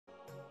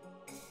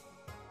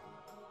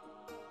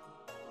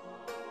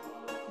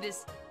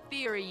This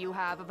theory you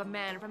have of a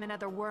man from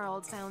another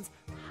world sounds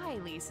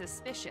highly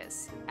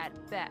suspicious, at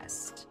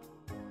best.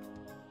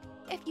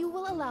 If you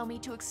will allow me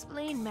to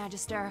explain,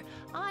 Magister,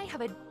 I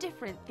have a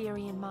different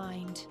theory in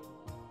mind.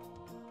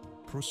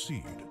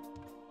 Proceed.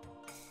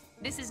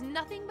 This is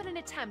nothing but an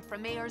attempt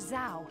from Mayor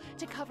Zhao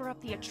to cover up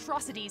the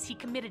atrocities he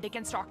committed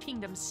against our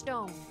kingdom's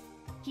stone.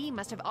 He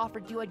must have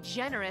offered you a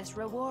generous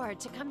reward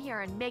to come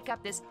here and make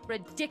up this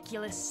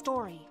ridiculous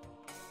story.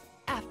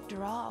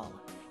 After all,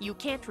 you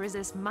can't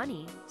resist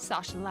money,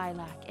 Sash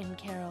Lilac and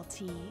Carol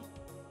T.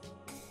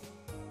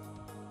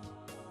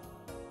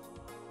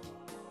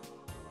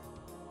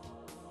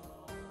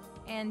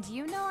 And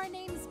you know our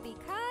names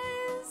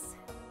because...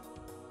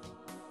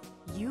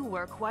 You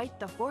were quite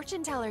the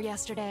fortune teller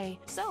yesterday,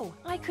 so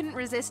I couldn't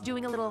resist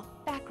doing a little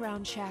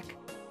background check.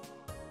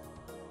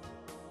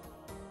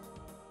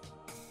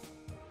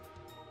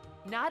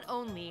 Not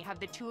only have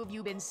the two of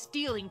you been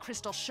stealing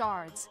crystal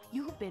shards,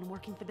 you've been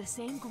working for the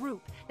same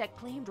group that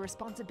claimed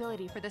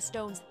responsibility for the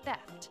stone's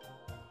theft.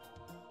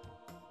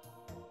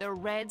 The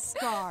Red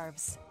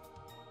Scarves.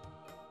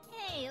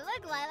 Hey,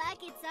 look, Lilac,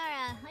 it's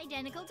our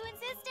identical twin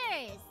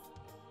sisters.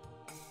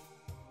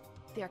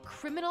 They're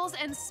criminals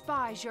and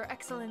spies, Your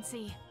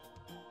Excellency.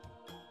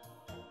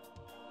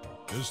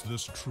 Is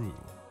this true?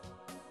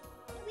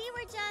 We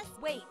were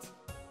just... Wait.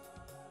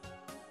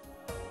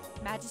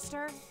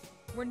 Magister,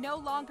 we're no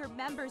longer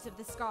members of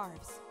the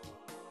Scarves.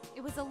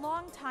 It was a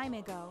long time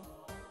ago.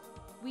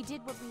 We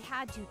did what we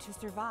had to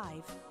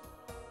survive.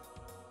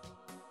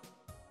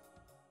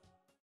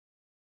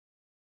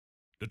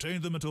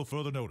 Detain them until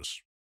further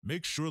notice.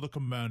 Make sure the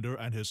commander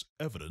and his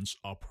evidence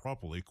are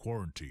properly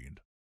quarantined.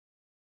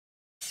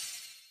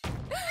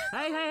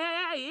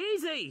 Hey,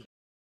 easy!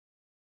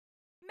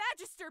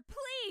 Magister,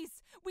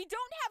 please! We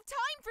don't have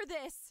time for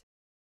this!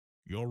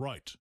 You're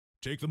right.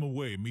 Take them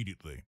away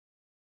immediately.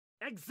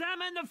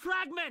 Examine the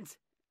fragment!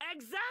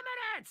 Examine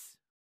it!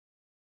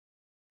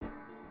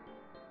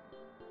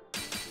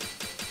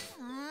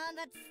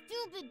 That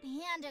stupid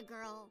panda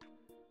girl.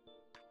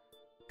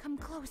 Come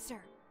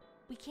closer.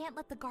 We can't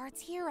let the guards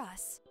hear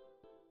us.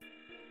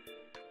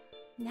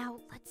 Now,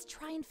 let's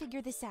try and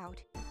figure this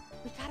out.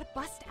 We gotta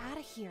bust out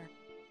of here.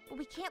 But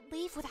we can't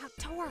leave without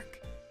Torque.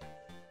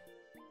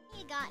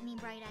 You got any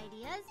bright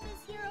ideas,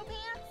 Miss Hero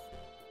Pants?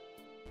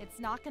 It's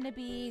not gonna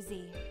be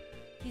easy.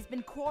 He's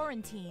been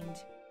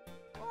quarantined.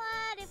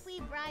 What if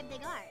we bribe the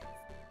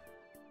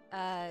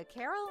guards?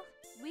 Carol?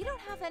 We don't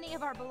have any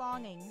of our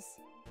belongings.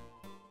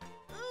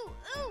 Ooh!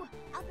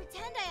 I'll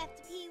pretend I have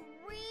to pee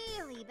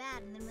really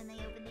bad, and then when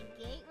they open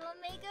the gate, we'll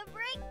make a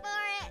break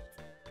for it!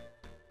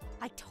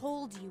 I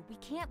told you, we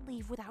can't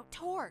leave without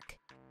Torque.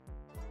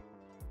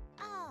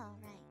 All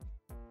right.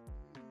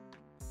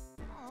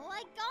 Oh,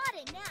 I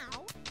got it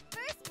now!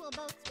 First we'll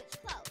both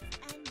switch clothes,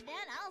 and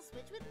then I'll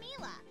switch with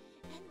Mila.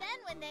 And then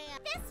when they,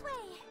 This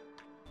way!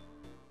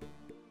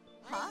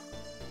 Huh?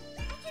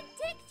 I can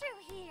dig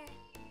through here!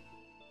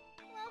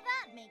 Well,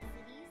 that makes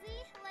it easy.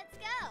 Let's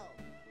go!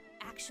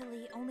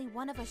 Actually, only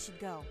one of us should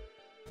go.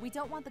 We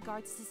don't want the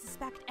guards to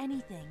suspect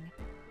anything.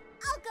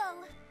 I'll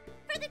go!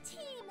 For the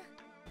team!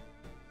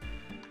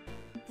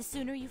 The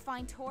sooner you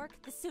find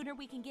Torque, the sooner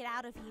we can get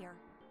out of here.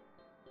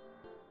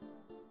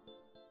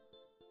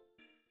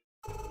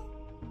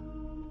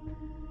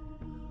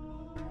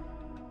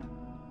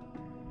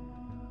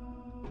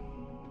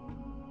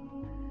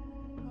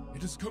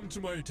 It has come to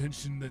my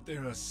attention that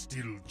there are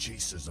still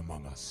chasers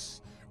among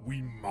us.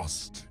 We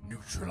must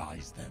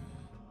neutralize them.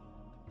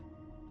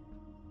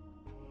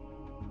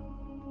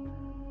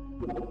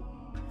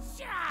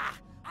 Sha!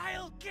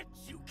 I'll get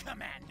you,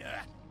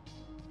 Commander!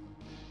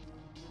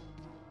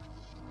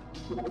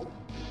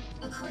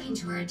 According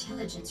to our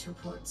intelligence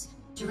reports,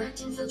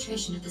 direct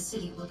infiltration of the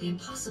city will be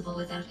impossible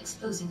without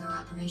exposing our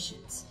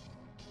operations.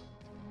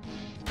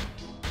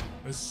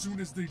 As soon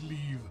as they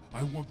leave,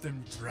 I want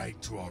them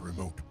dragged to our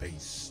remote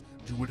base.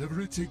 Do whatever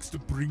it takes to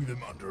bring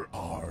them under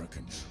our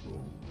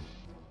control.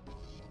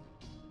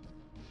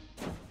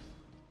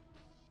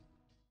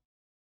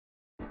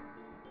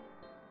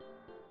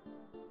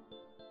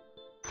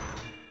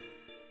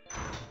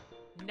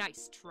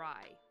 Nice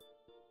try.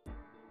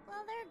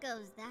 Well, there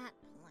goes that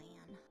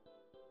plan.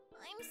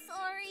 I'm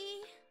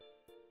sorry.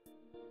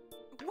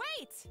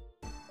 Wait!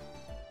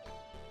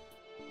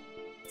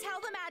 Tell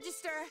the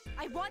Magister,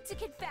 I want to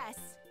confess.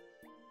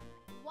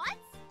 What?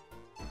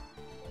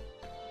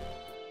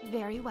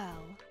 Very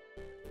well.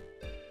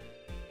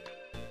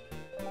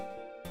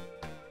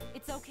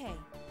 It's okay.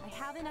 I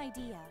have an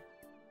idea.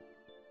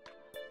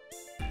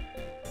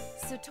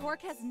 So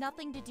Torque has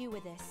nothing to do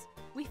with this.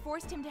 We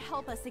forced him to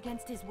help us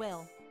against his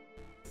will.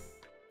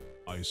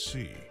 I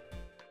see.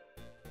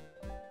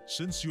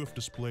 Since you have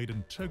displayed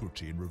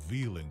integrity in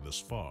revealing this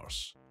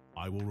farce,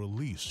 I will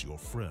release your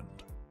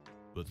friend.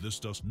 But this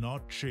does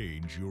not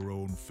change your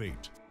own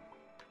fate.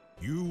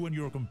 You and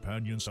your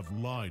companions have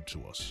lied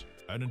to us,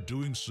 and in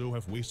doing so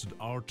have wasted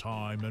our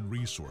time and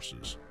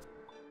resources.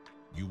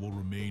 You will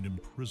remain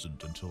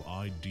imprisoned until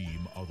I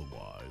deem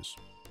otherwise.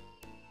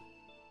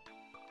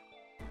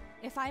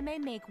 If I may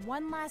make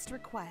one last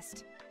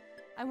request,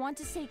 I want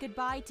to say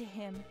goodbye to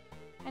him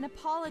and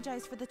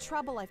apologize for the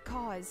trouble I've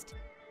caused.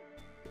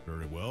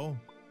 Very well.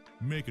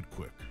 Make it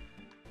quick.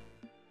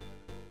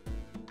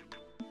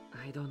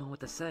 I don't know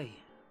what to say.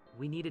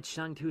 We needed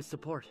Shang-Tu's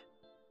support.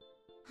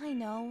 I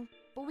know,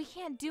 but we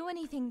can't do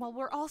anything while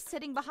we're all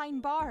sitting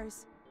behind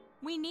bars.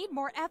 We need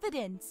more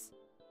evidence.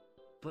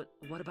 But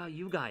what about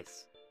you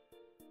guys?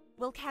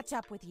 We'll catch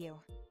up with you.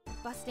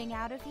 Busting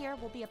out of here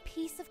will be a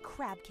piece of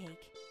crab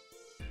cake.